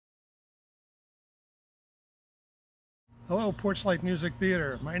Hello, Porchlight Music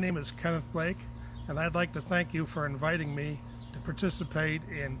Theater. My name is Kenneth Blake, and I'd like to thank you for inviting me to participate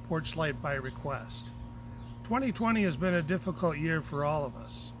in Porchlight by Request. 2020 has been a difficult year for all of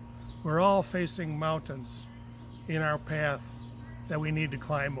us. We're all facing mountains in our path that we need to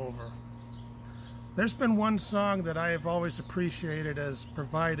climb over. There's been one song that I have always appreciated as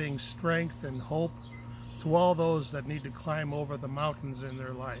providing strength and hope to all those that need to climb over the mountains in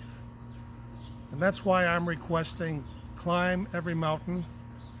their life. And that's why I'm requesting Climb Every Mountain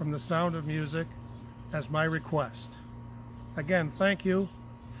from The Sound of Music as my request. Again, thank you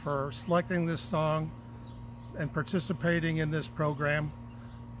for selecting this song and participating in this program,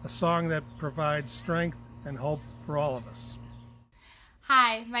 a song that provides strength and hope for all of us.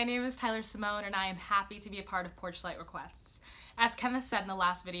 Hi, my name is Tyler Simone, and I am happy to be a part of Porchlight Requests. As Kenneth said in the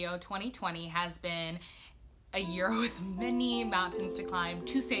last video, 2020 has been a year with many mountains to climb,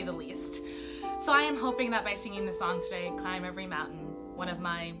 to say the least. So I am hoping that by singing the song today, Climb Every Mountain, one of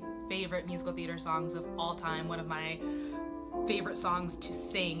my favorite musical theater songs of all time, one of my favorite songs to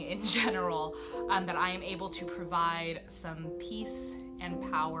sing in general, that I am able to provide some peace and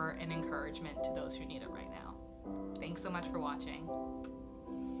power and encouragement to those who need it right now. Thanks so much for watching.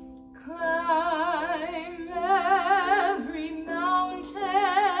 Climb every mountain,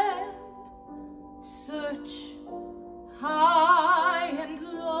 search high and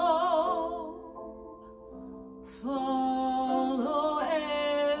low, follow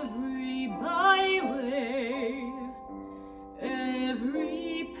every byway,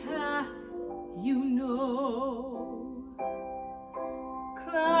 every path you know.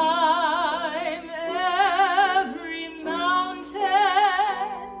 Climb every mountain,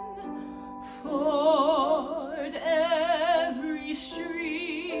 ford every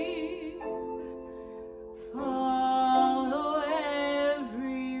stream, follow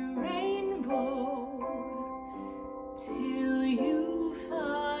every rainbow till you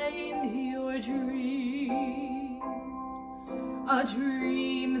find your dream, a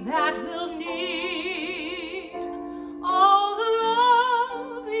dream that will need all the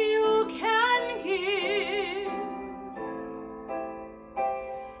love you can give.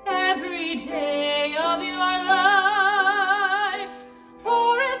 Every day of your life,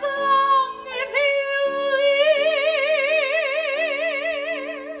 for as long as you live.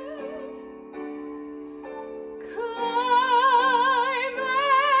 Climb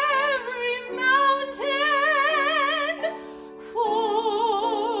every mountain,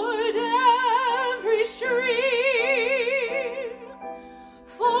 ford every stream,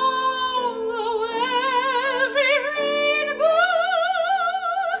 follow every rainbow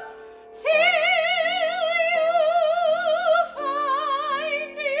till you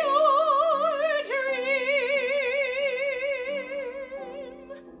find your dream,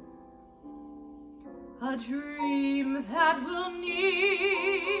 a dream that will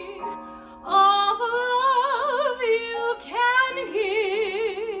need